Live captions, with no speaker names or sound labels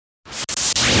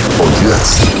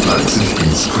Jetzt Leipzig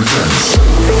Beatzz presents.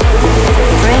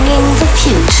 Bringing the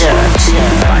future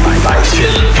by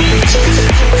PhilBeat.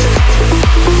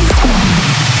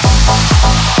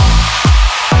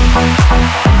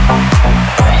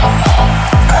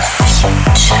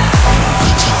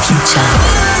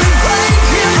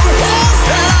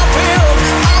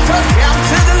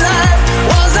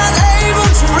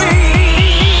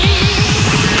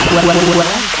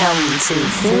 Welcome to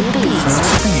PhilBeat.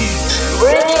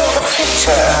 Bringing the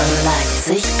future on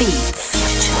Leipzig Beatzz.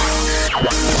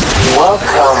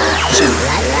 Welcome to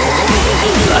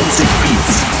Leipzig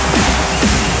Beatzz.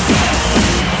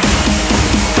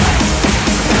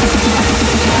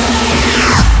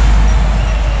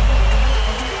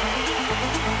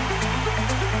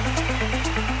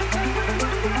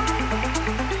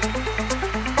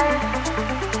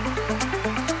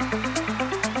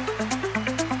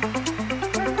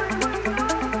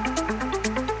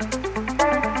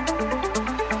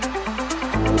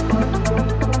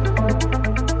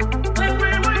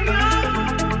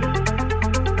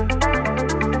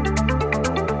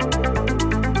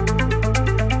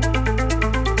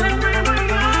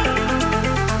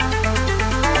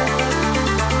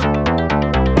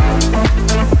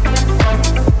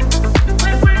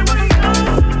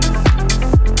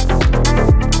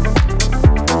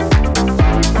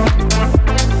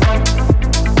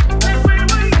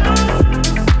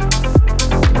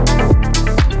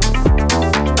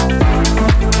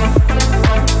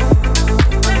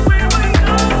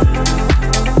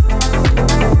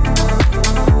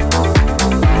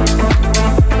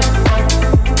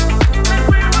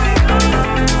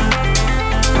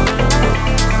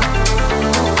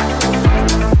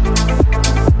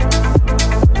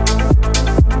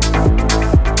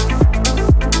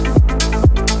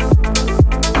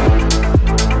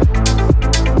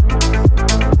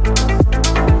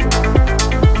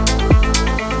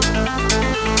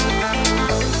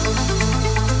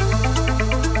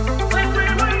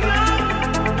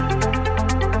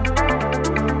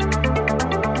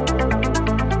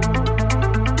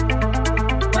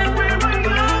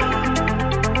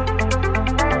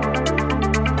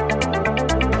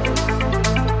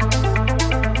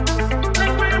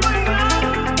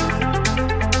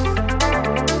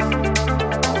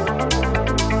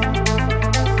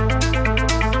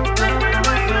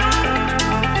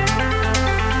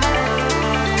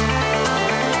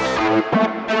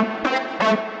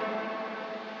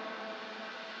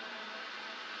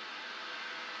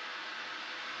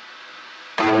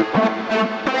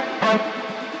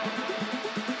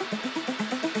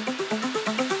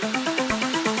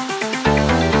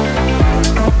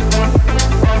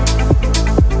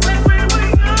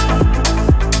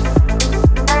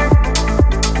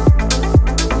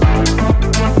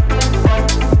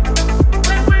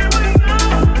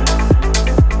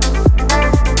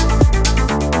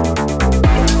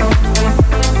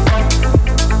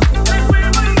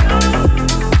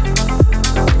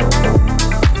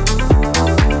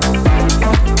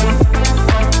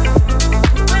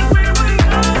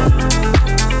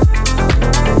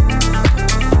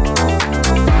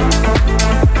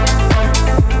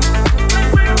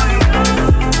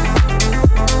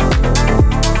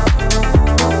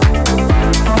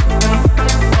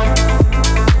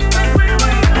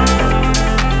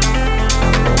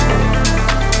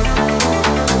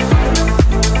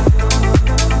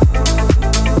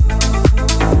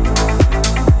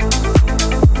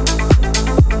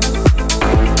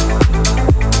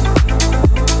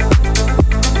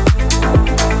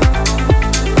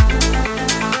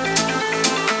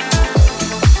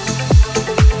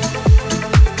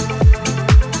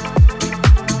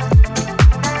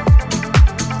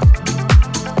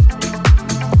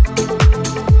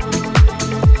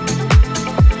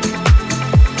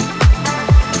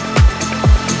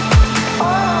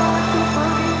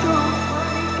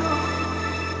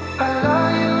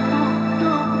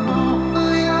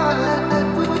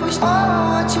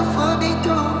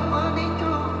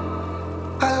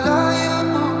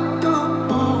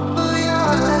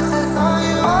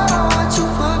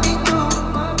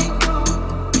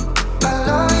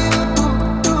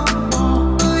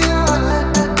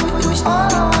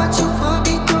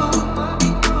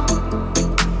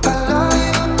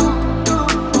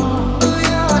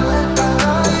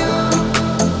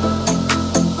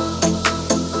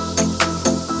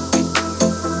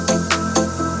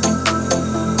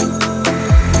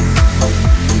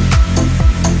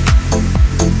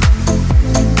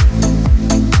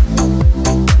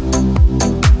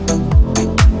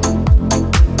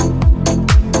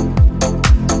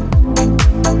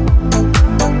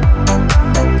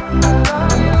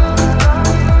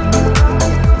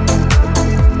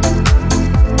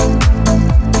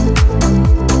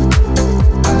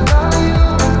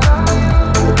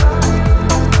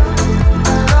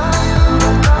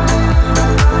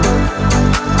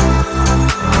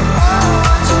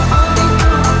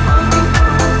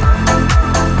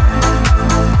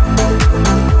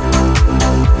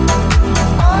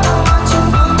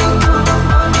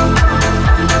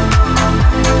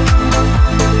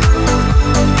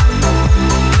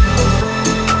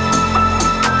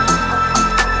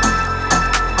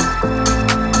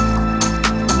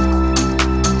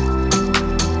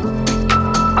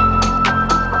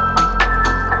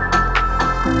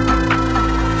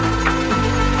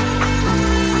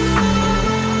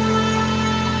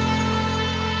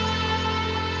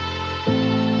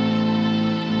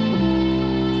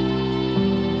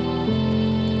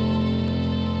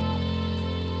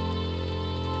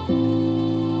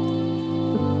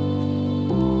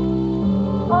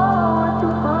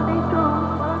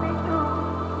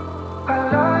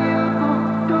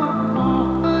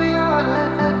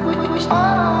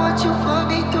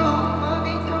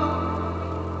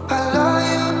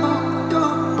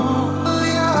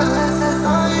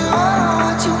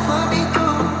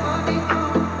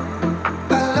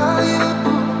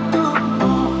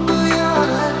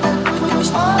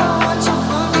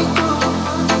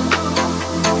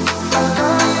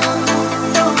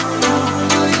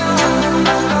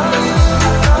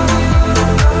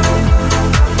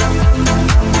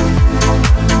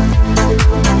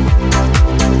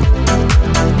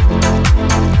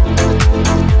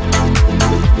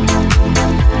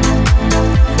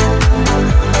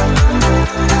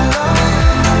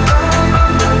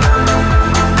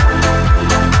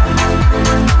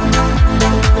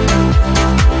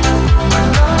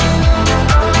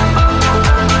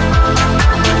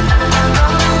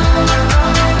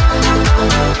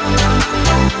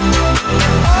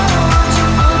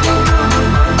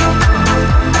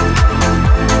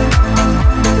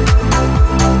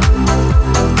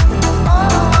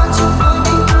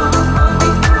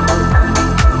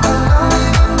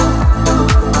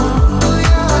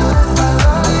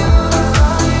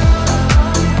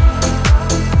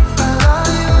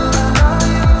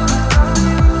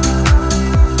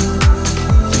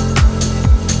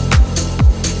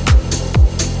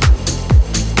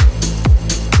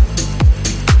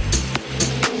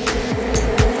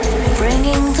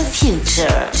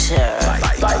 future.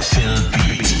 By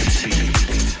PhilBeat.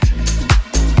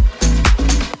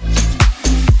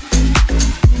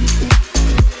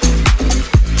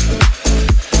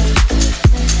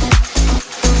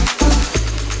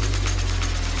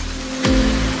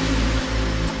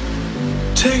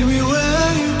 Take me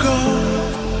where you go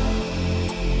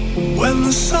when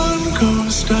the sun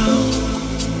goes down,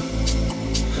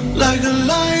 like a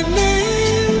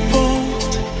lightning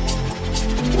bolt.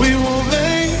 We won't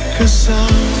make a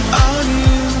sound out in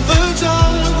the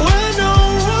dark where no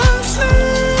one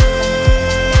sees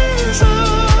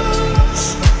us.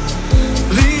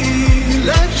 The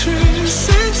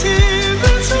electricity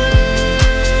between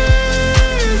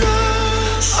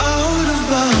us. Out of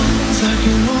bounds, I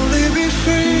can only be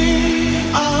free.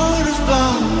 Out of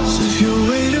bounds, if you're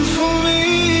waiting for me.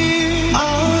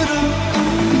 Out of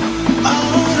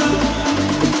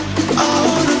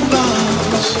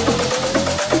bounds.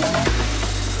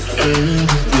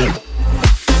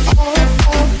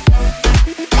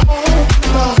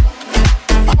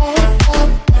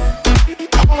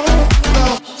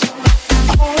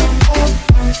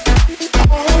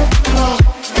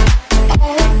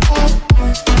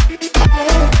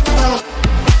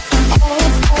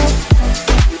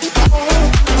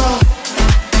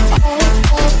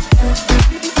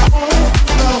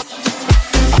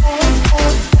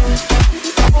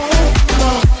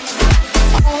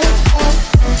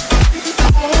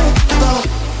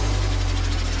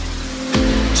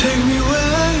 Take me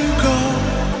where you go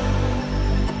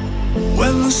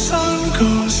when the sun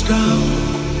goes down,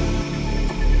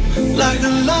 like a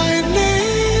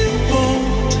lightning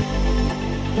bolt.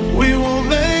 We won't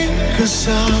make a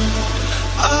sound.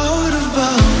 Out of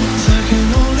bounds, I can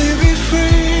only be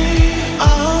free.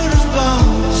 Out of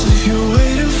bounds, if you're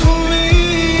waiting for me.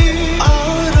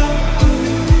 Out of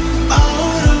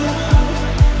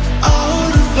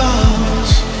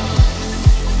bounds.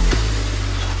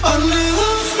 Under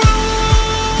the frozen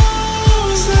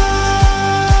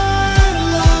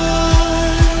light,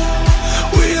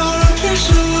 we are a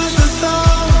picture with 1,000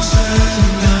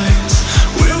 nights.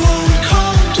 We won't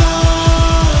come down.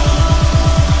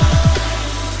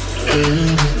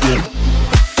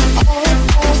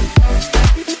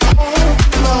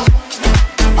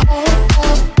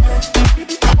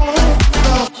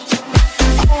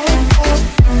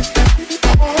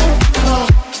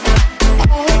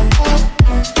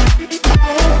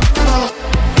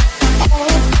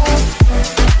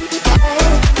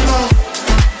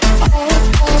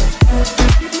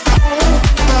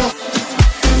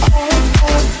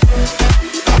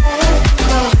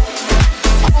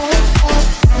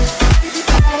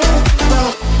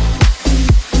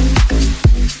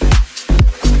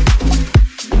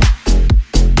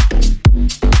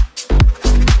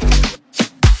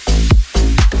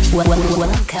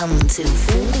 Welcome to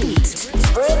PhilBeat,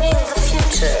 bringing the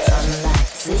future on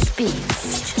Leipzig Beatzz.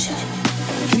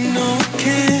 You know I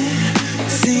can't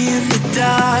see in the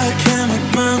dark, can't make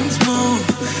mountains move,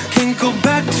 can't go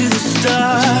back to the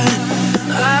start.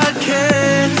 I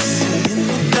can't see in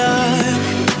the dark,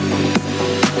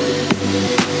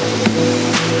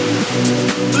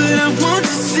 but I want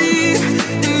to see,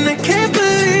 and I can't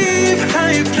believe how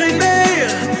you played me.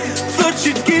 Thought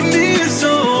you'd give me a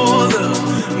soul,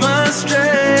 my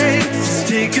strength is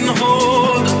taking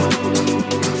hold.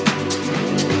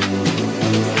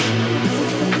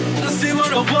 I say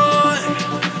what I want,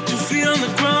 2 feet on the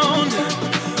ground.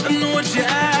 I know what you're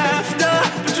after,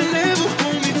 but you never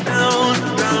hold me down,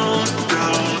 down,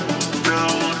 down,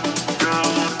 down,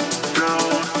 down,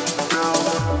 down, down,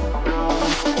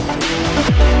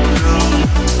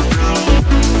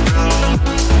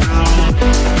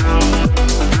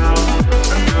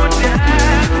 I know what you're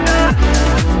after.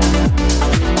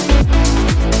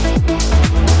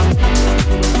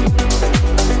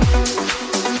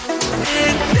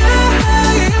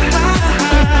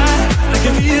 I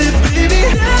can feel it, baby.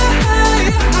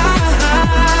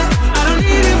 I don't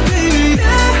need it, baby.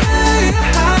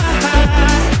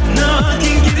 No, I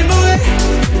can't get in my way.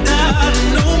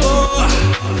 No more.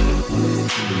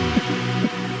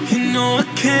 You know I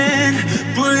can't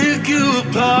break you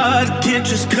apart. Can't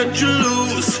just cut you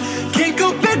loose. Can't go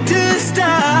back to the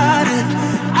start.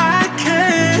 I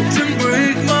can't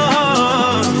unbreak my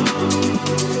heart.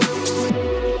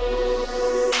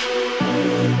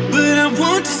 But I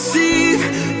want to see,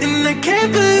 and I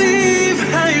can't believe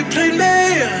how you played me.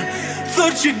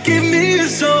 Thought you'd give me a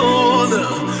soul.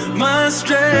 My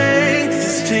strength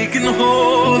is taking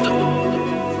hold.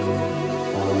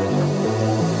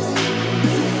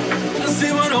 I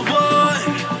say what I want,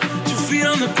 2 feet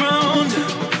on the ground.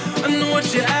 I know what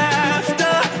you're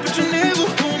after, but you never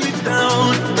hold me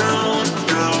down, down.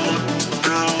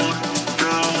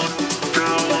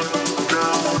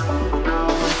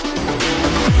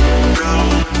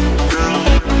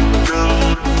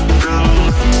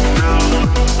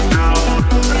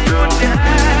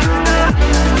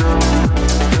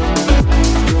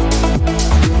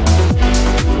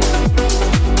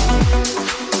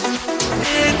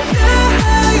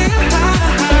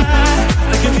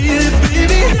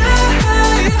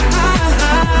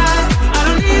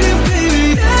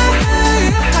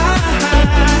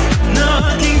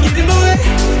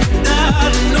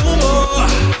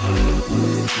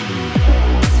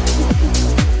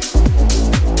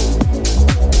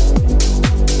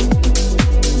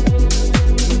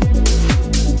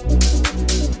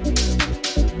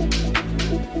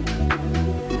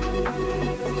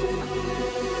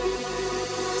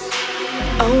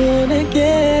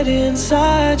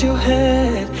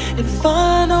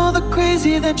 define all the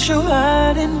crazy that you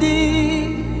hide in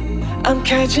deep. I'm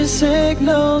catching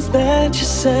signals that you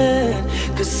send,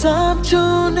 'cause I'm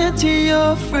tuned into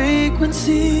your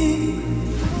frequency.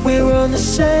 We're on the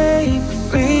same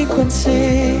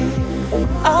frequency.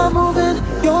 I'm moving,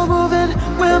 you're moving,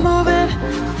 we're moving.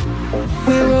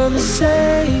 We're on the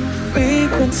same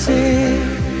frequency.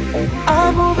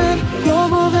 I'm moving, you're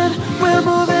moving, we're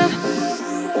moving.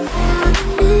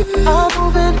 I'm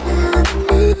moving,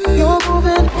 you're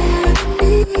moving,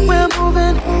 we're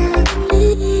moving.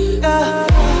 Yeah.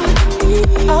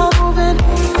 I'm moving,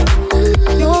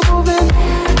 you're moving,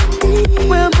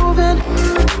 we're moving.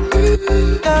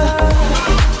 Yeah.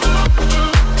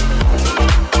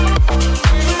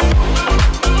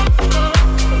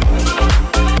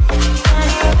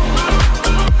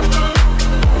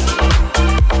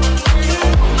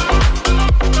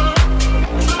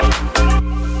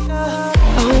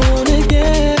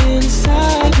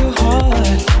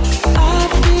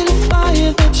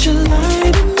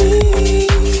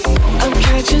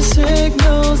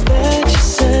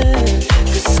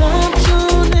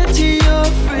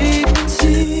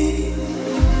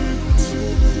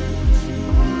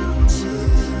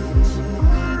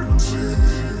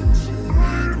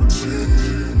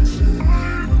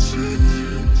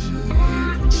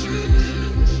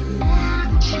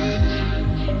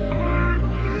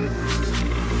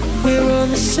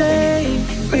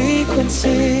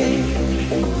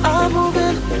 I'm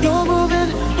moving, you're moving,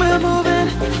 we're moving.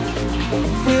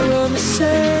 We're on the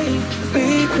same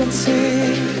frequency.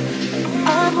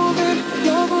 I'm moving,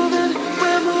 you're moving,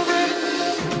 we're moving.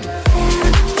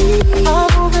 I'm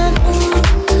moving,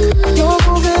 you're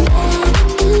moving,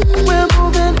 we're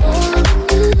moving.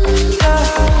 Yeah.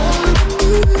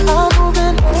 I'm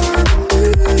moving,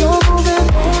 you're moving,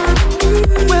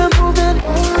 we're moving.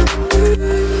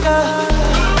 Yeah.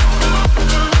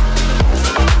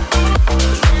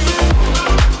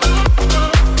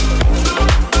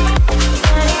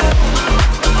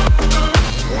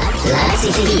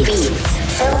 Leipzig Beatzz,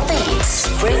 PhilBeat,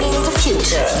 bringing the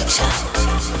future.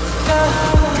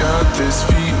 Got this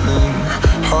feeling,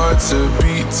 hearts are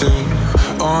beating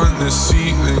on the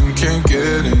ceiling, can't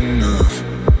get enough.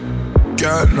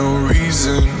 Got no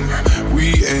reason, we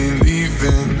ain't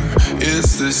leaving.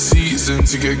 It's the season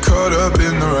to get caught up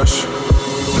in the rush.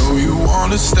 Know you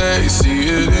wanna stay, see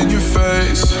it in your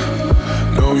face.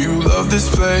 Know you love this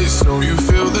place, know you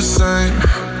feel the same.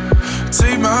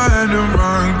 Take my hand and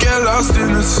run, get lost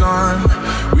in the sun.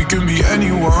 We can be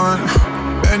anyone,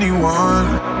 anyone.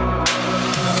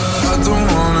 I don't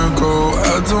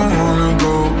wanna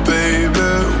go,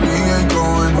 baby. We ain't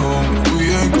going home, we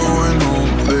ain't going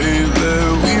home lately.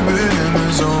 We've been in the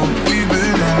zone, we've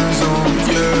been in the zone.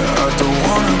 Yeah, I don't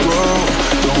wanna go,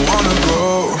 don't wanna go.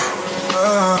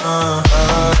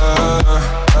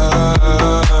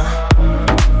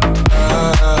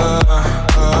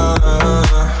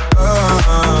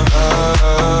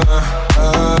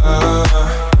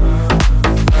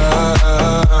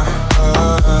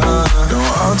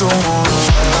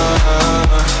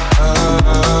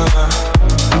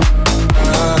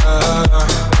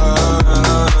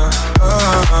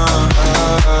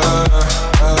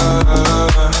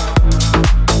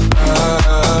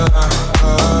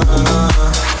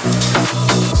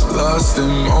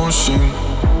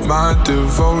 My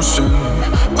devotion,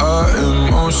 our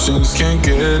emotions can't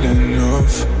get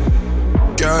enough.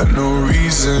 Got no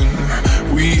reason,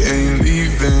 we ain't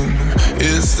leaving.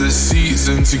 It's the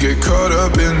season to get caught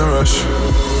up in the rush.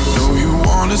 Know you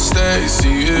wanna stay,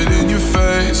 see it in your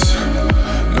face.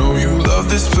 Know you love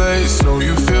this place, know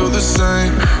you feel the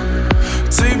same.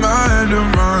 Take my hand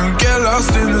and run, get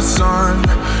lost in the sun.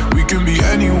 We can be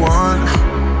anyone,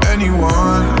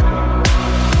 anyone.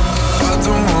 I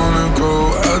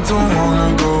don't wanna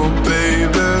go,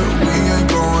 baby. We ain't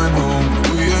going home,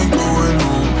 we ain't going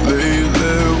home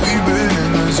lately. We've been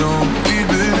in the zone, we've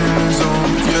been in the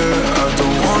zone. Yeah, I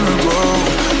don't wanna go,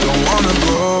 don't wanna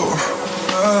go.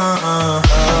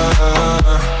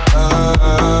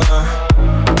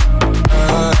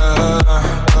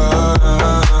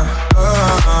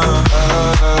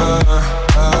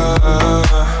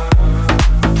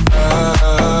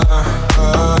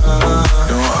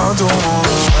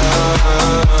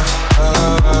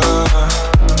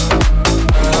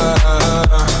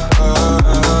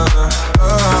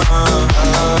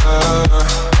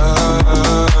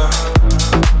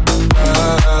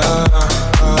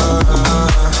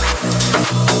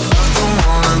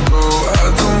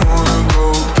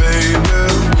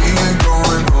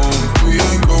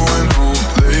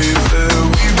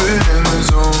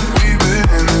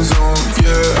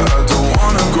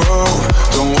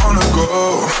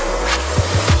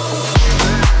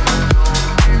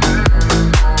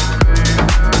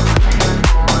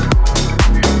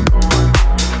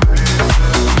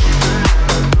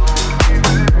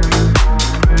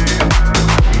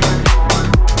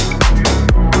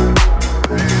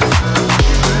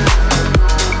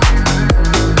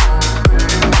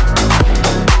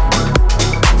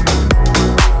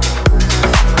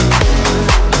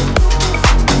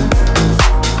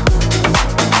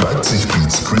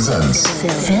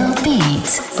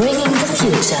 bringing the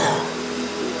future.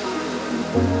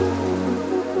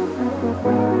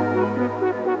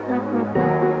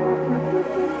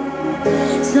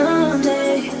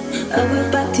 Someday I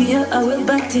will back to you, I will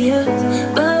back to you.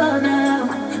 But now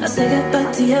I say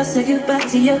goodbye to you, say goodbye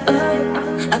to you.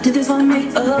 Oh, I do this for me.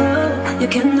 Oh, you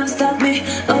cannot stop me.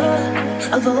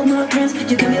 Oh, I'll follow my dreams.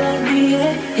 You can be like me,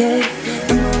 yeah, yeah.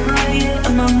 I'm on my, yeah,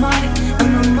 I'm on my,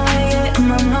 I'm on my, yeah,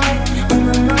 I'm on my, I'm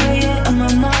on my, yeah, I'm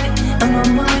on my, I'm on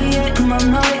my, yeah, I'm on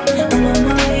my, I'm on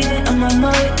my, yeah, I'm on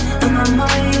my, I'm on my,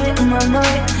 yeah, I'm on my,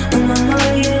 I'm on my,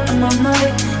 yeah, I'm on my,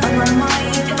 I'm on my,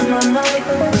 yeah, I'm on my.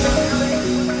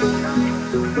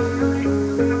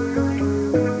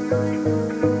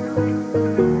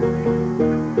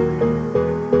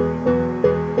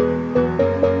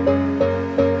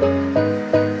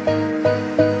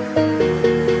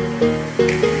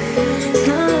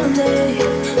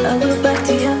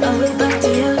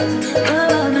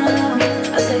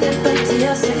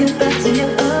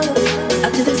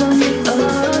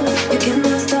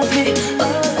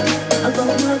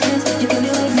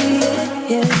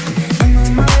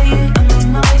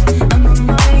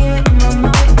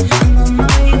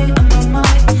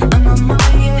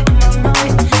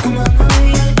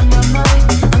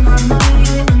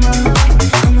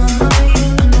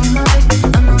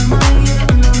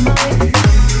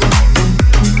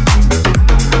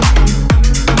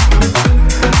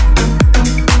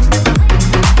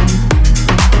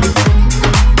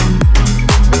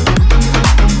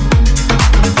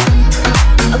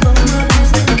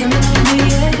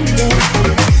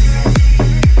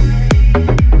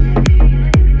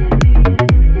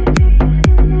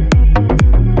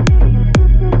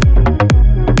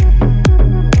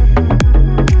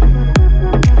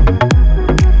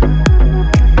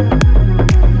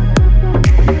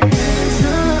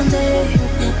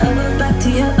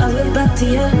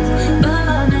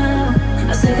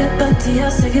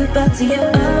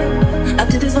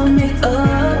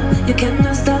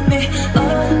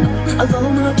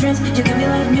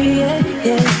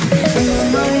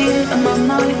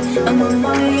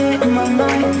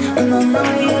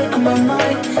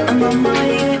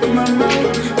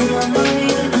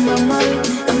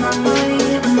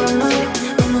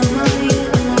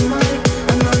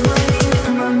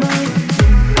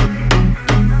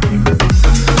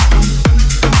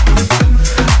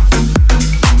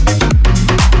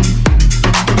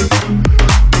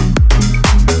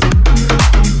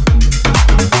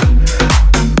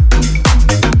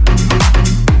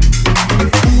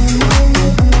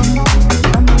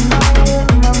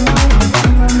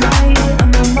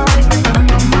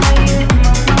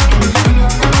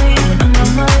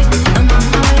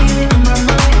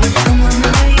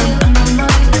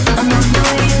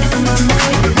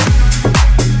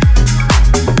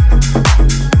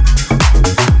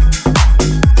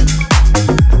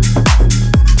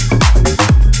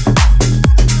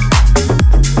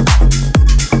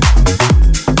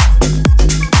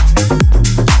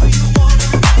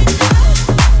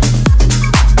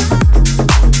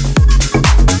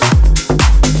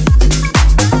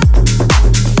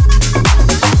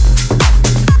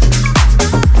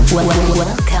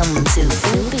 Welcome to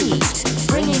PhilBeat,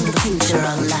 bringing the future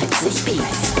on Leipzig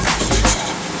Beatzz.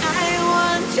 I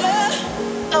want you,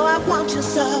 oh I want you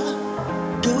so.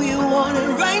 Do you want it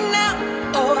right now?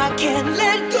 Oh I can't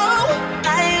let go.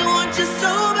 I want you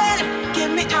so bad,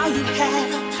 give me all you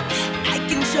have. I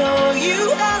can show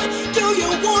you how. Do you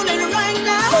want it right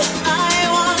now? I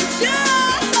want you,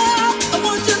 I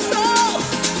want you so.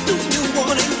 Do you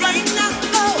want it right now?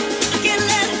 Oh I can't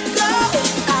let it go.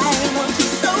 I want you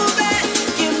so bad,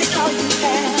 give me all you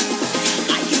have.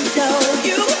 I can show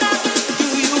you how. Do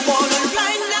you want it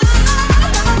right now? I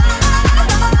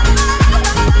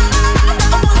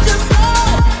want you so.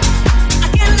 I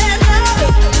can't let go.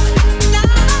 Now.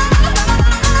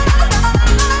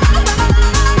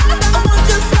 I want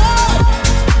you so.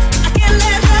 I can't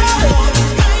let go.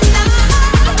 Right now.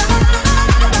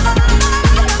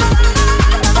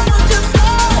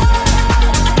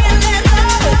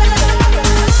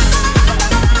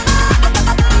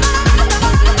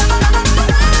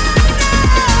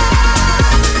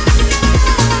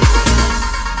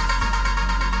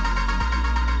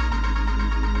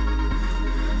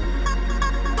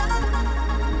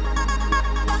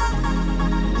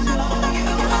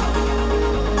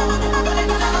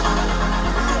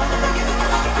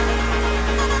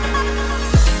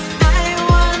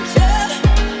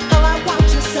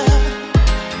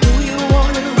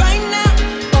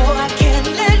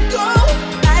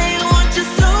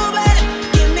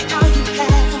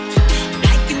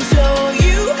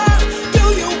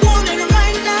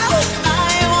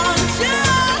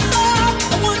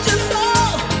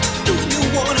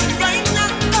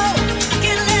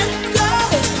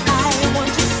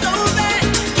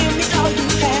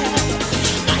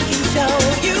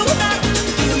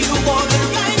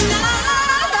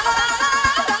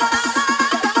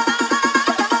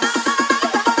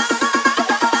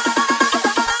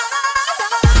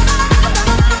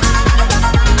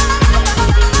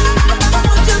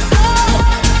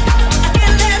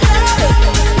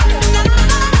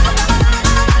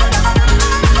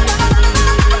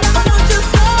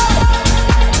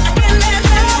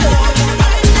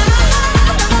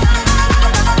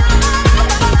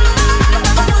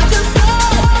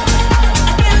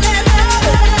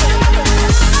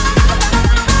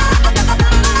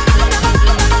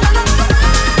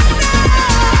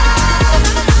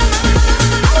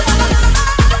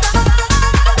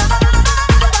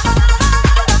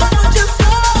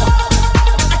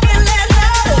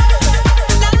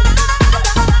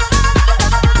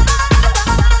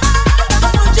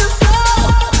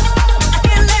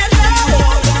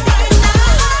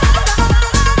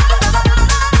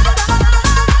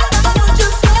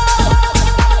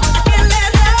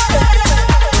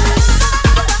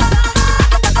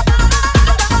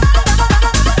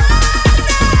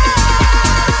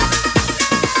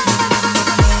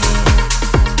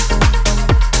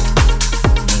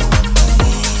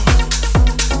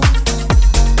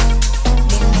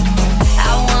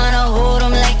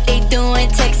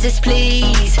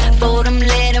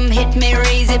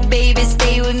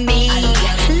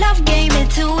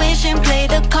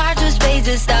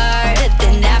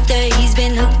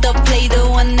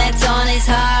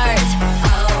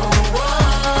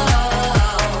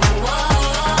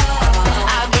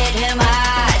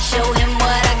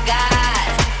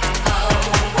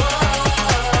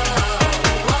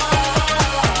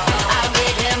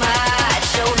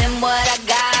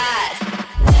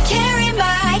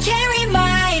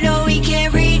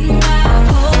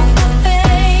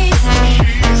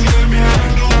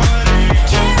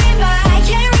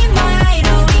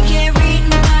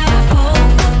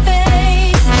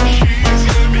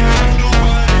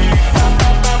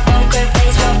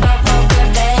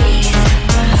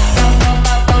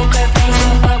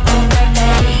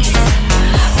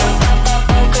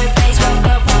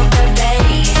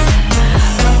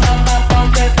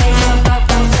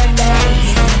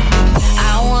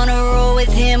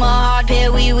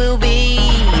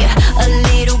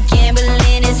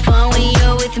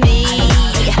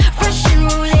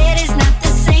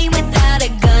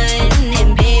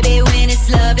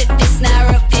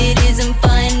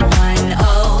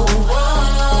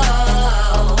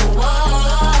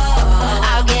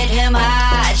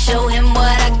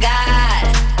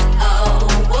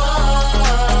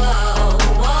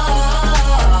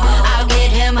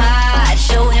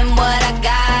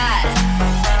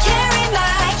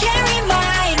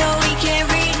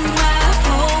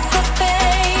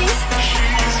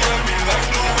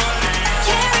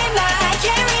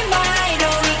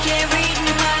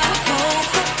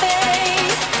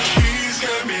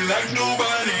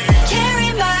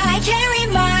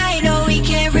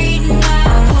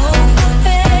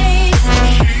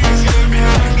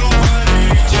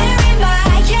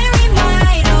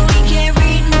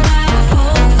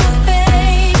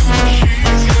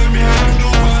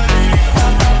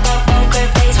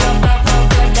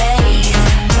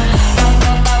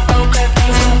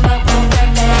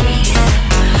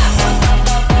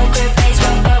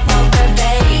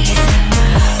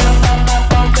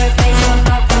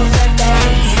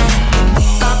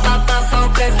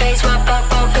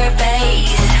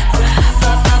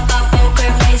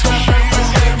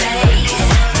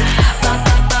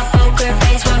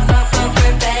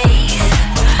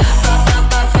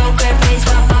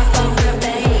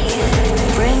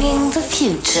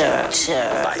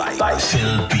 by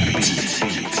PhilBeat.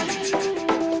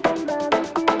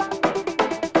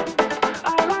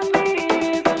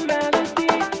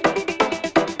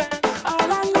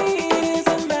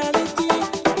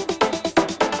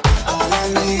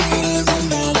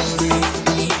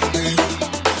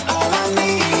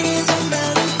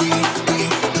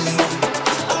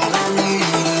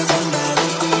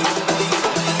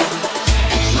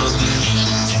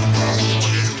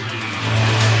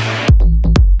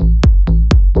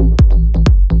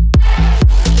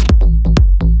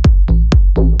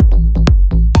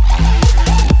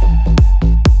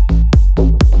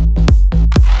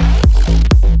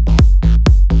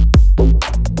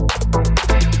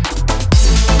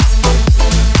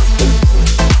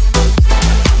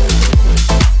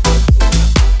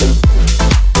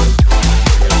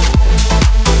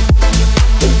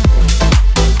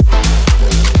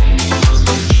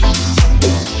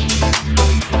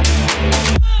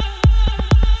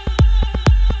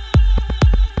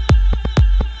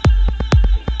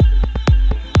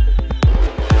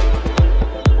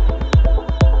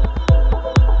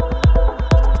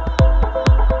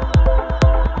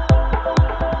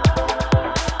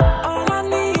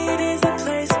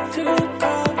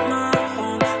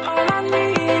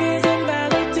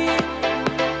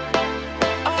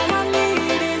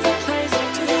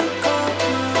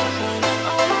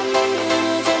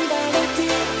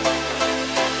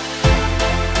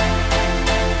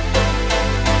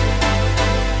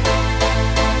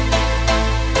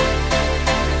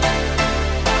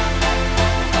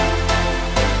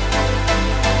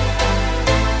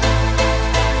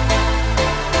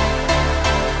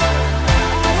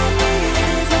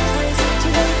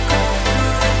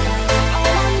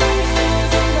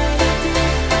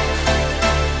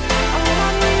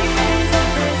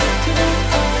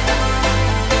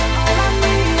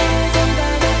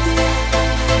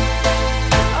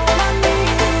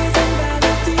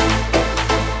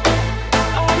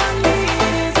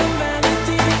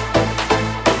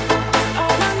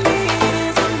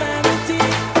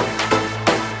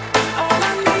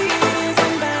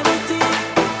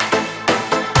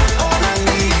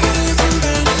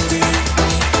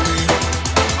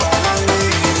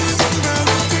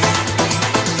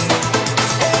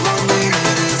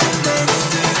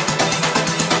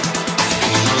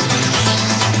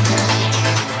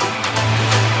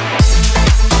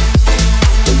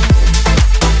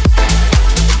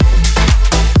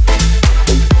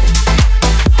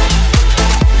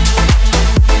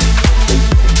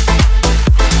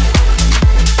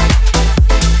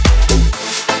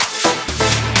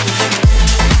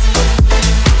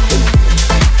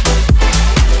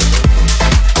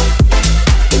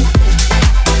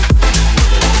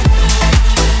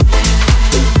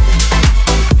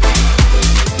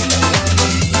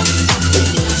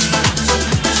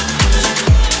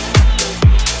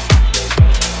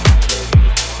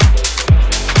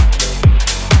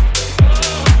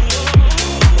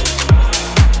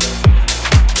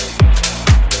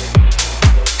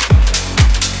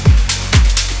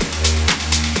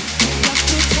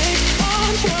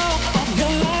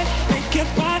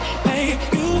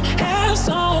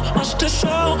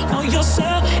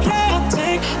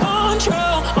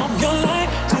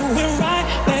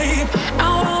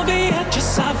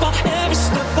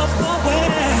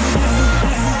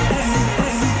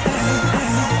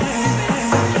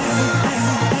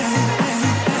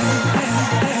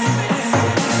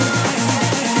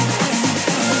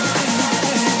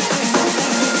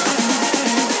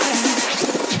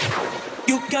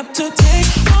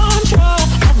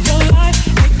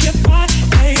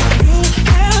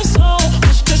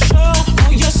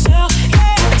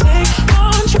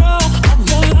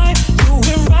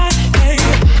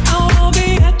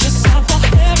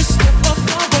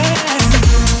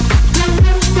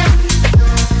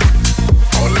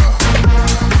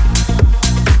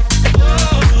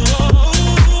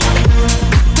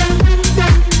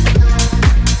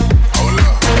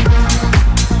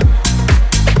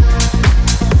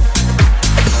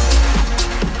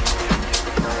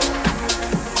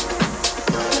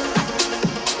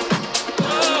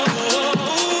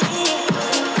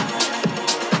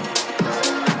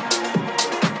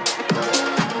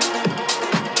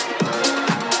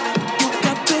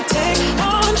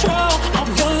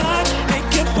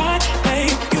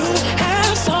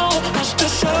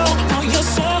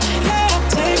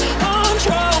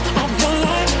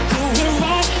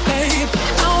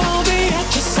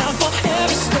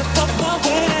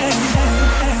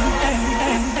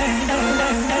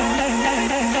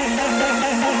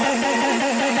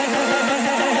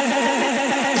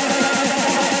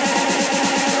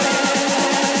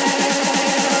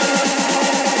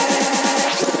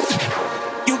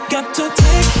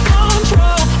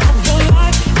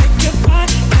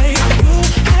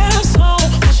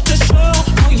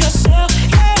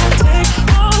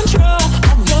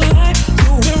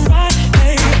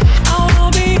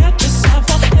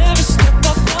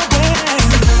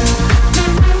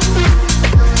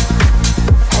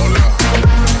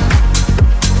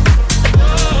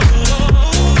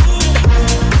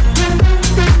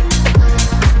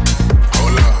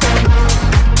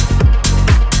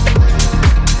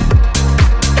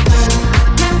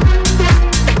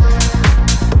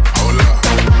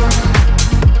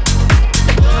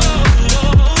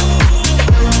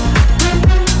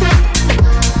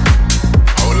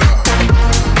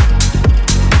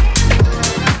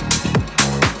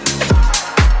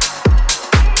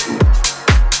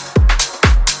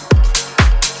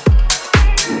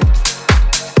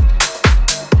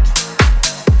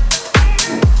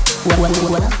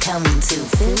 Welcome to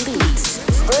PhilBeat,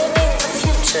 bringing the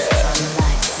future on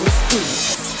Leipzig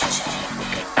Beatzz.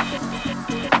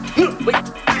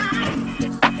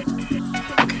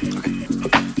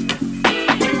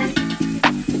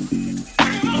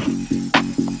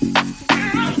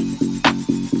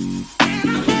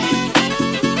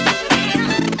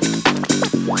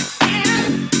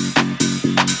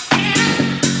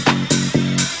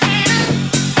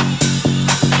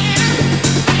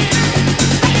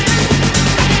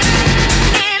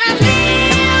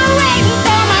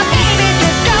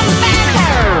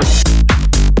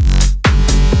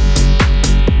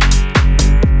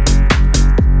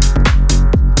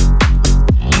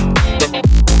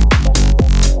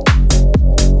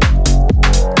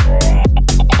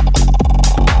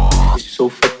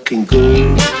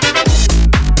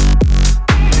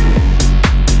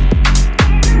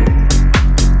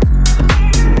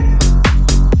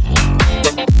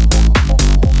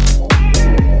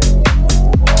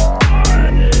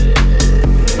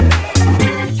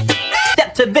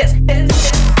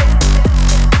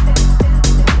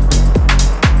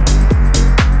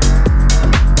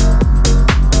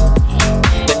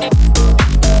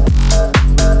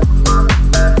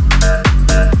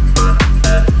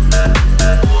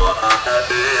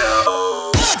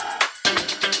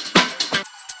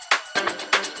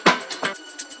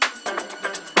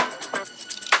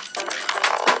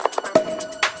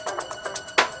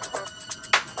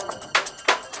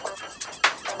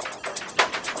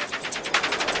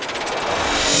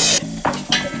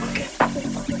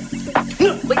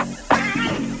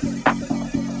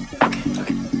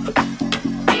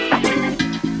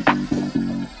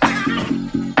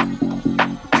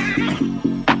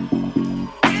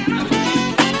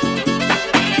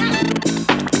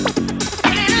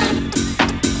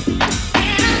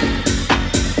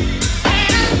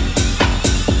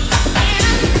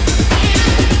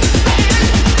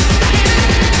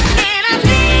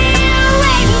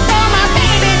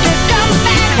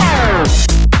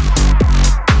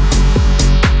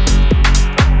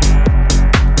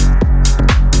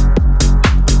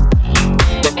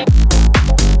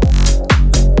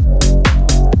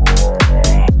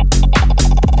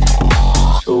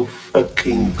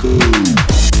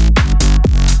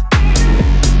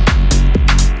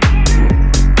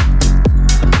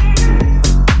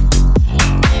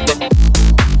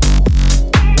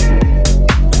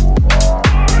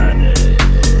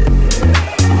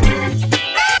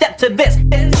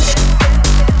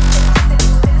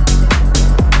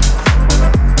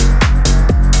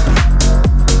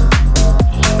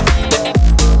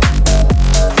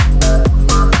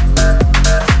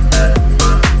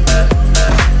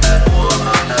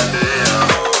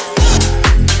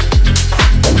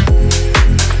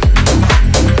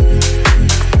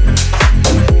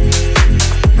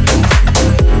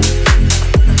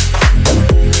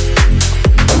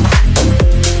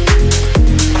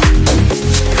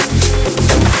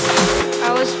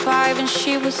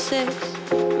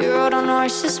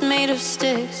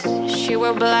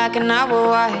 And I were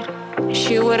white.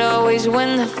 She would always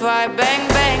win the fight. Bang,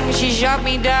 bang, she shot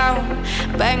me down.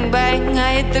 Bang, bang,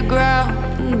 I hit the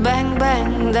ground. Bang,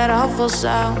 bang, that awful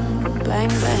sound. Bang,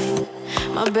 bang,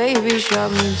 my baby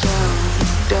shot me down.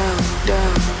 Down,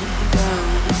 down, down,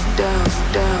 down,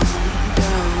 down,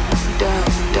 down, down, down,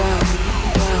 down, down, down.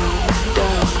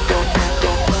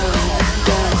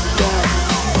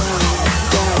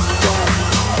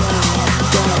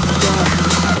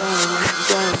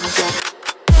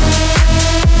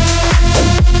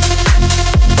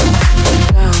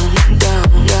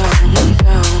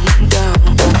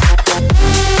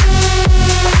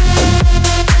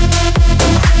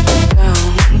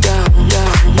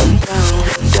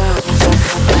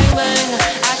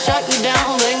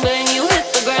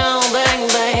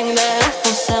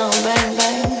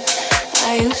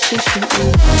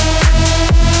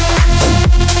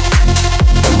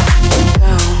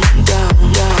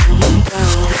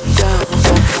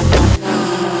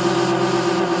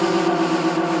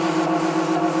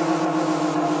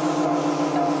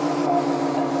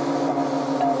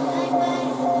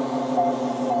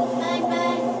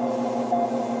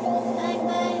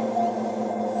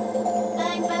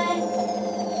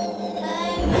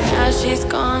 She's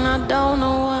gone, I don't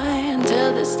know why.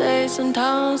 Until this day,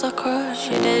 sometimes I cry.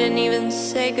 She didn't even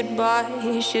say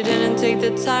goodbye. She didn't take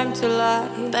the time to lie.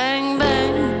 Bang,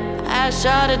 bang, I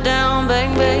shot her down.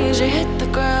 Bang, bang, she hit the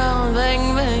ground.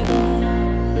 Bang,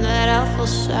 bang, that awful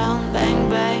sound. Bang,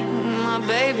 bang, my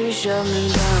baby shut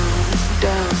me down.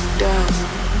 Down, down,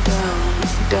 down,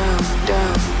 down,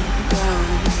 down, down,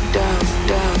 down,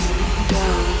 down, down,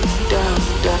 down, down,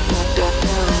 down, down,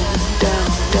 down,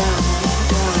 down.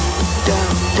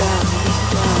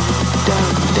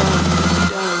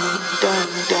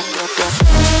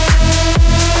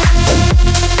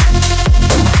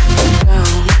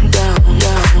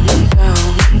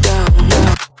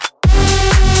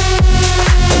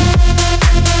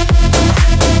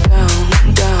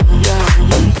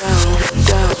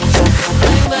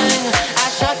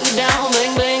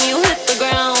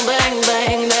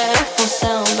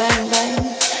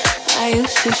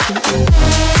 used to shoot me.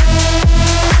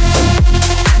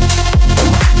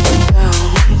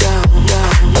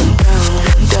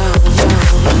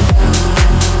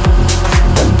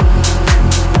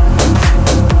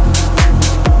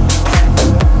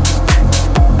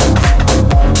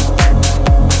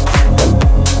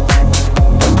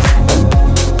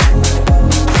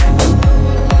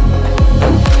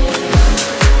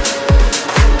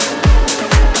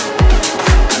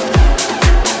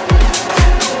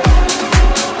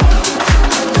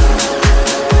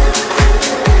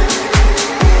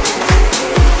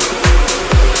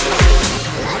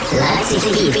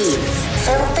 Leipzig Beatzz.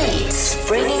 PhilBeat,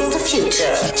 bringing the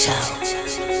future. Ciao.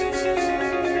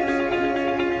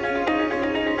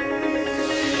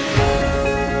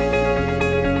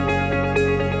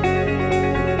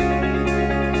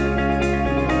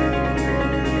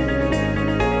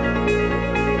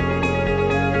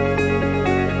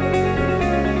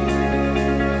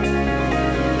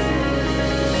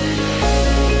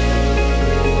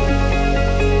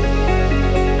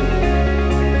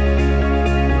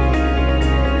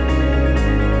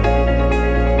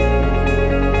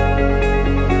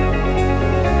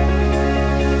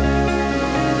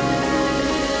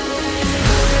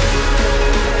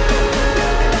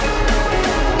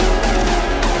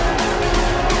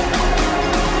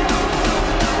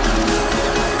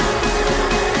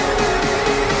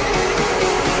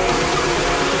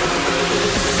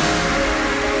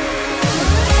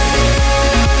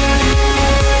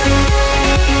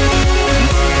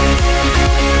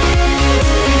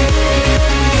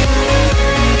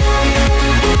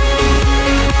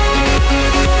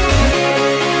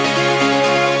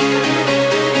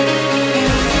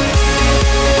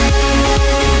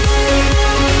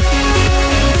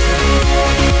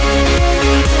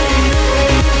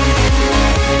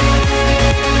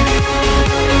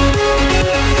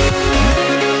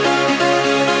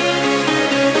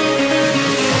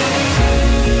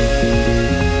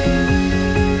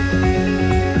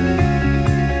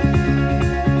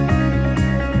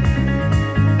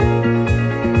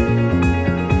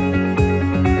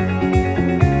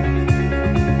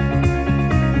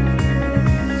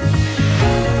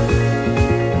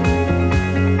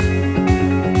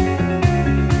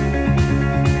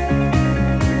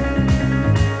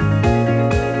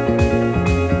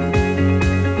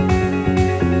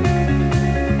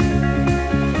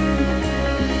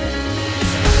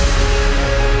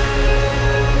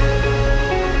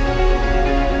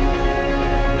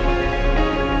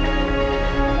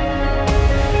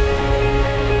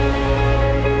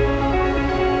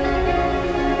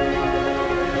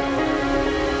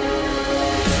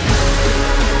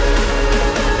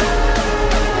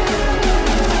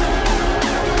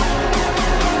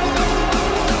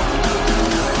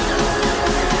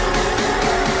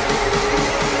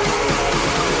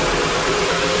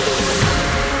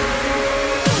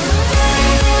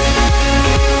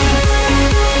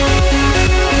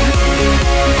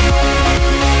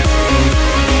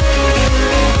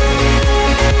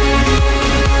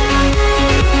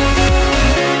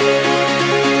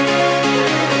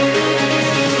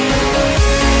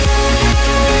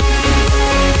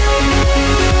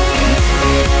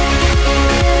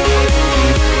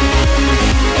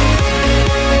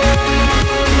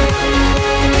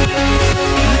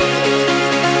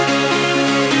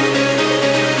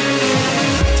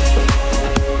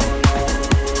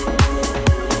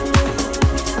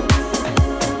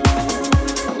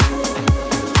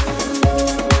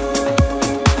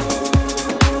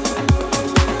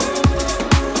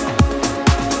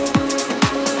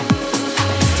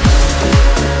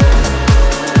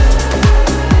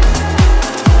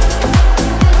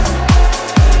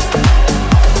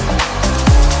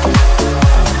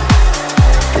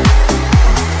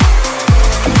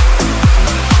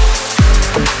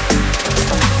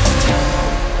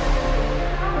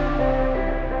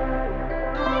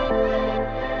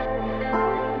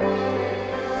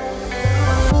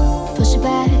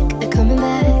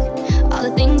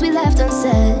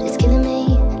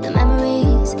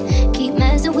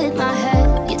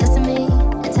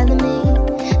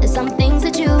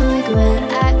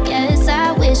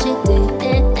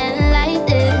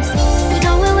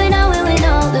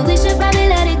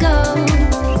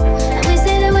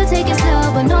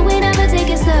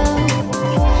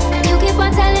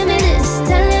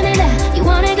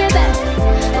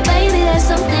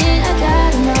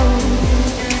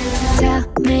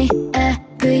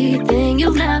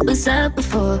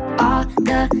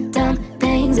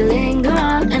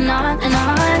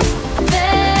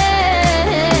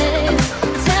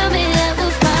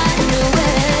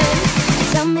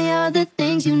 Tell me all the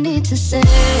things you need to say.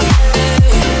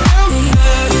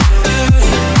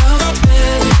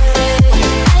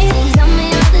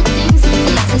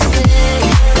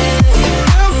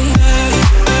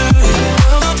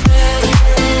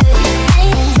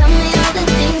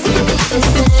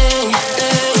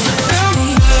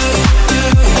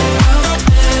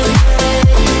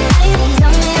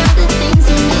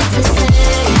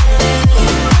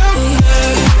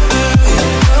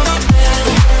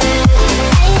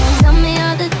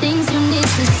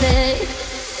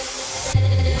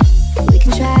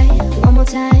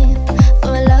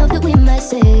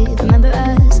 said. Remember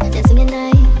us dancing at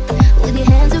night with your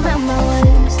hands around my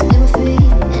waist. We were free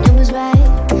and it was right.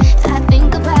 I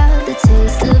think about the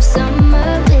taste of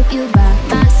summer with you by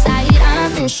my side. I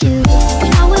miss you. We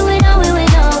know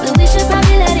that we should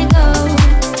probably let it go.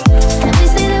 And we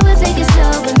say that we'll take it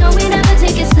slow, but no, we never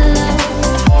take it slow.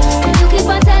 And you keep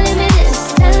on telling me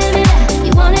this, telling me that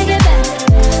you wanna get back.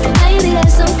 But maybe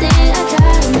there's something I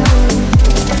gotta know.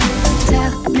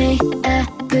 Tell me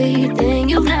everything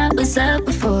you've never said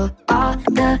before. All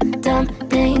the dumb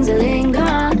things that linger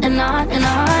on and on and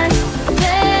on.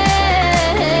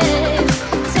 Babe,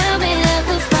 tell me that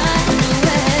we'll find a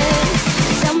way.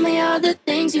 Tell me all the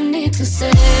things you need to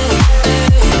say.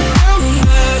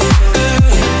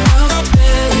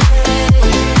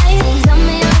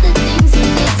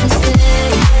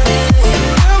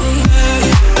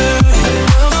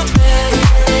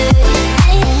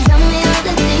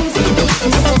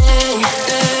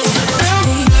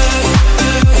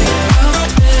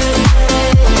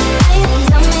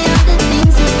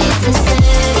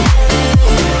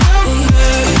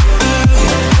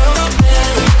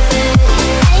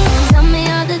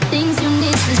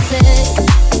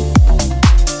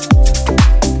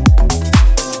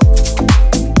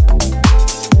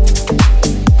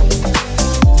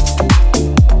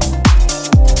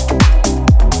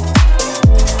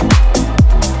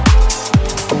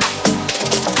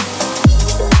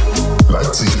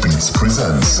 Leipzig Beatzz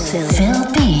presents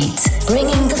PhilBeat,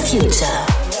 bringing the future.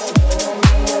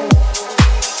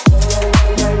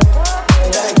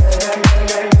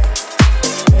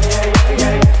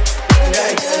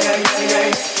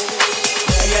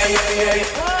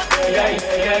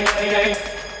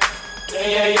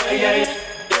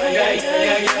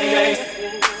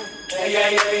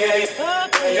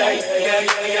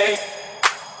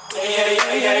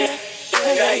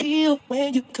 Feel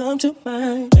when you come to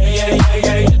mind.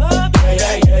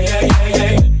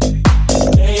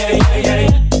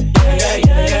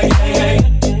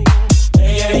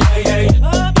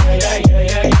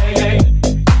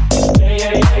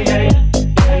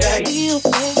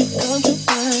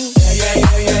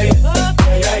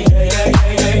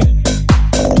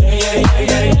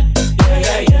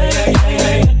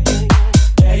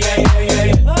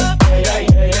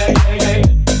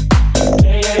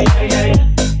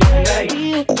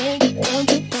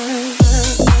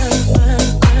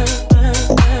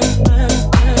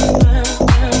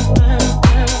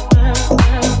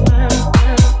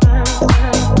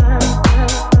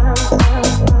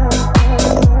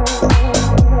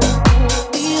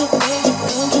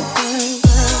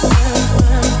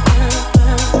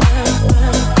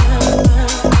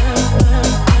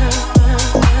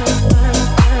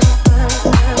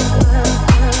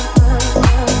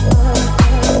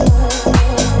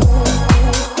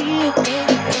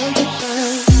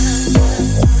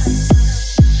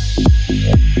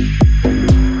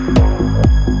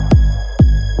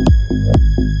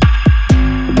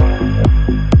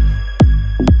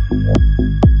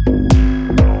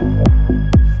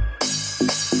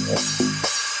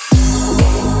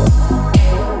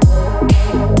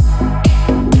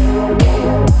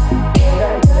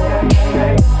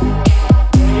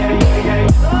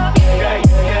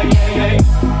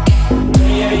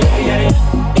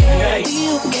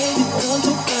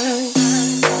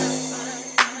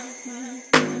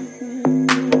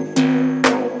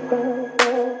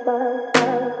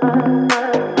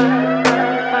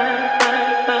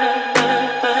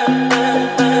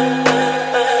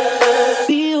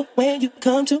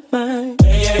 Come to mind.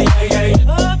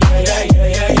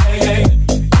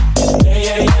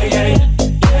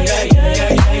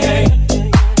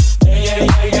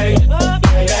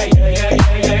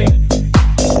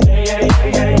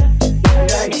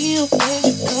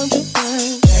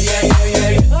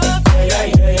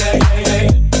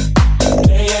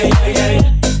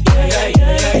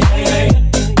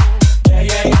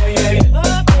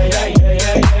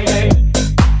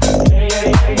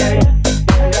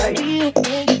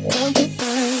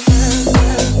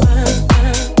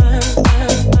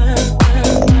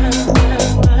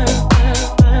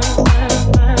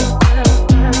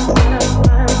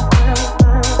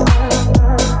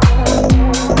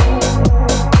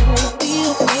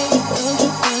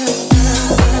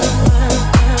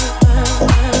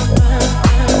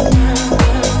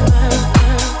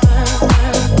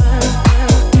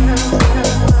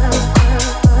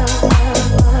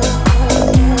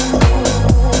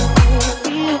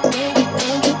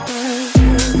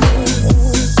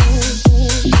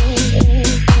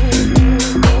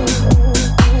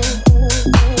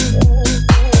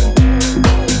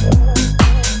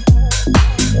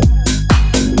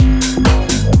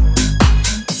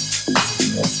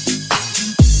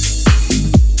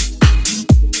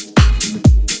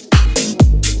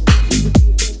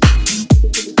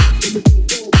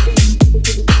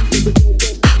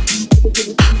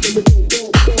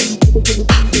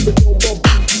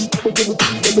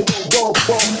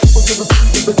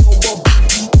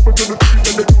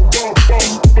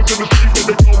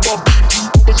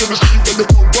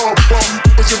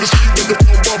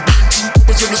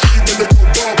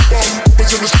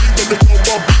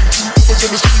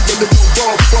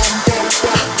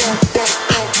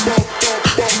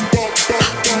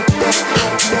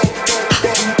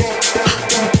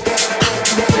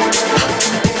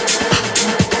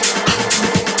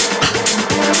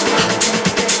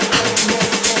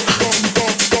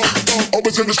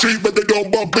 Always in the street, but they don't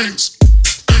bump beats.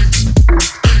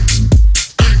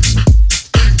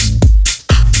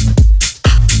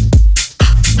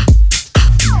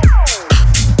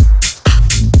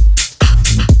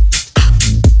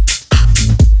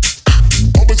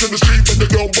 Always in the street, but they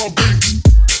don't bump beats.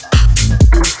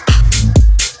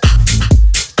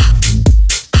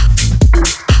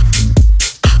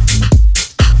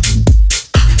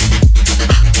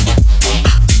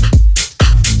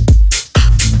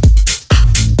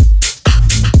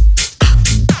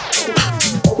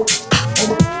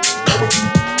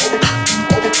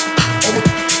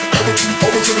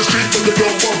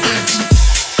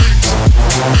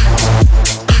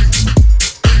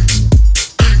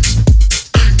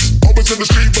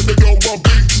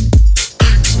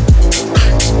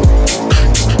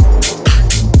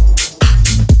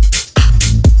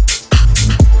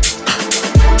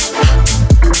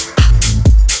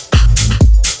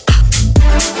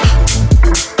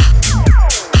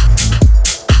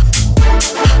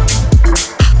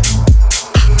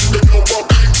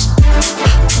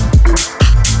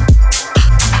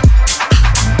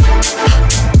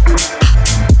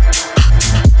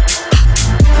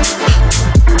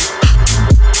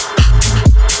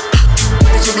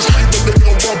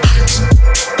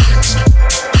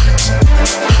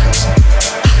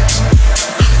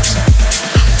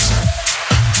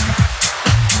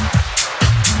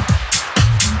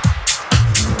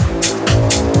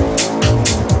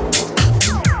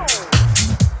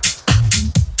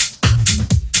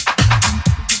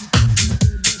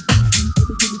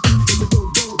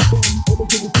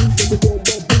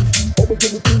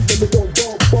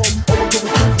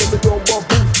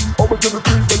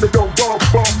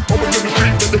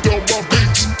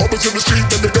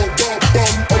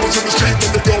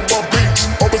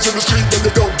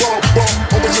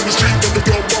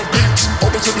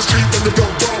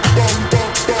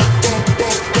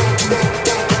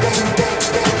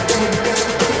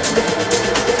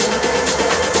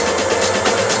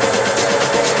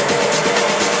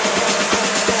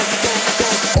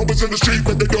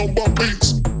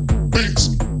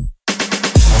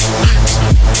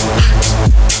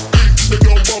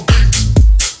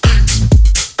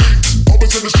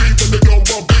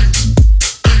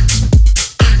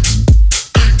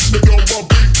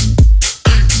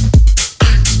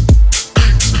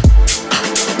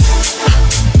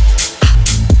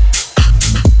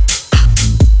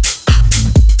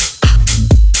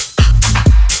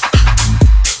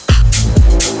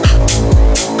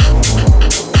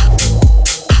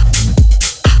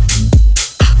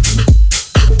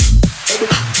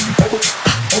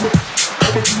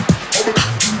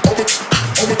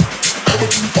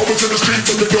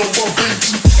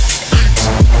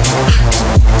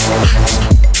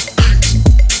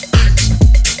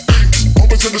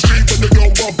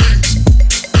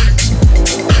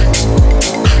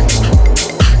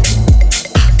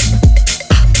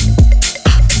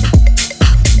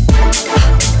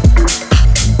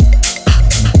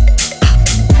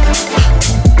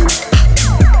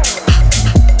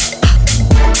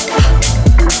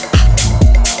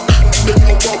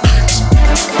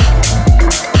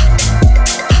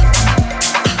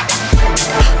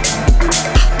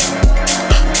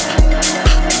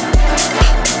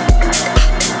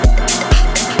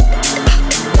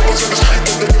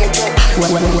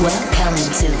 Welcome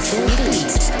to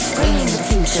PhilBeat, bringing the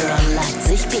future on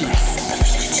Leipzig Beatzz.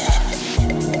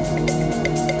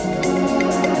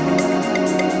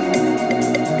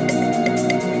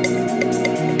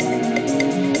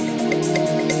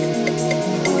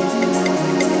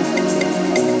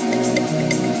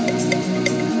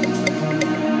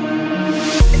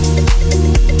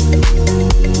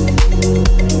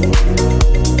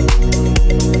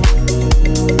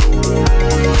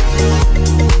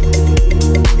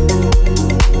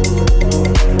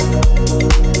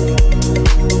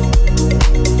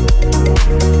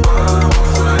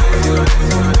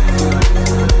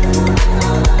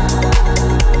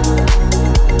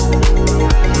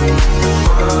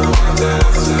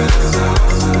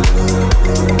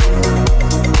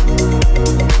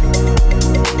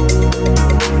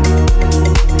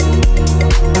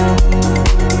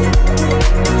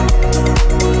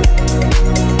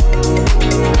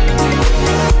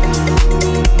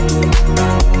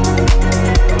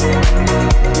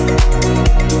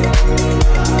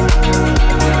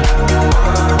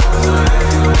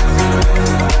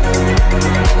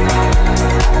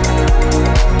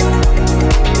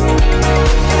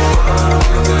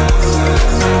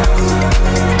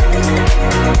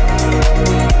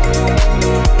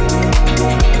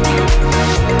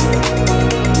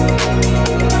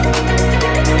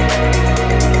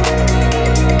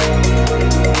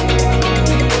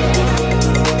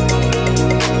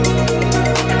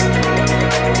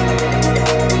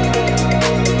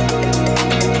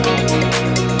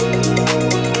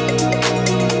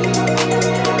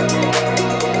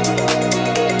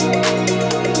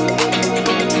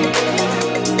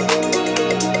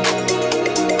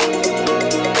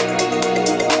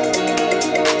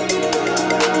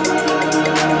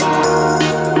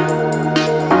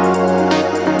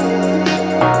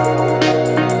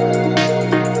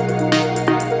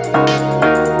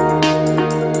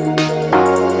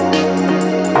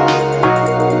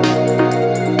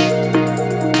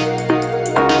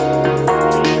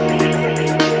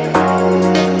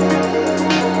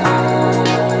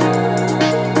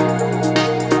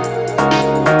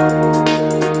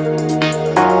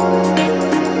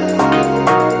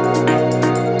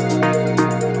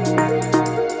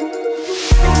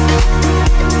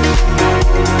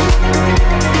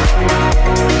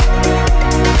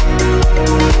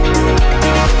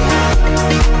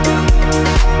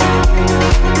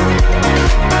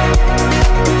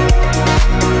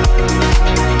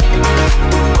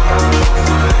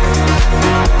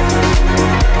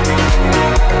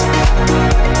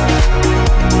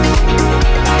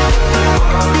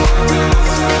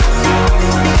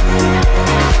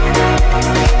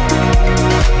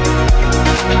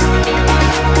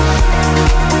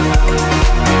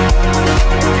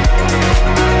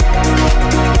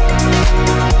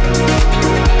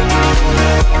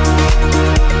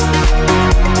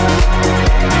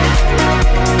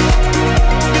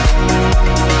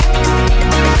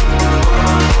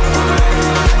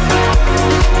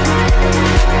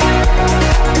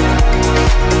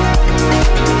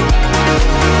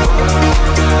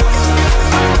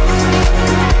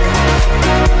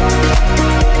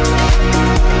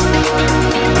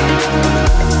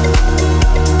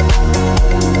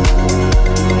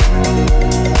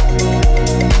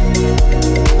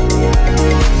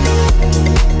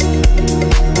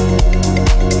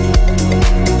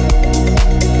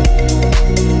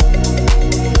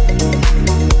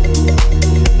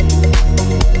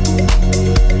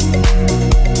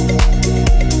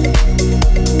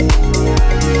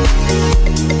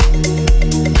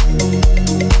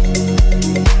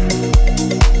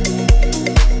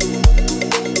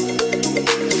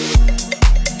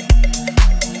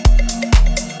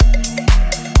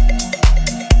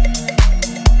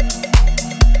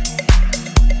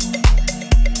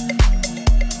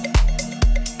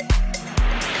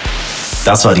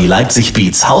 Das war die Leipzig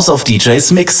Beatzz House of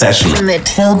DJs Mix Session. Mit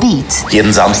PhilBeat.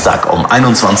 Jeden Samstag um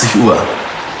 21 Uhr.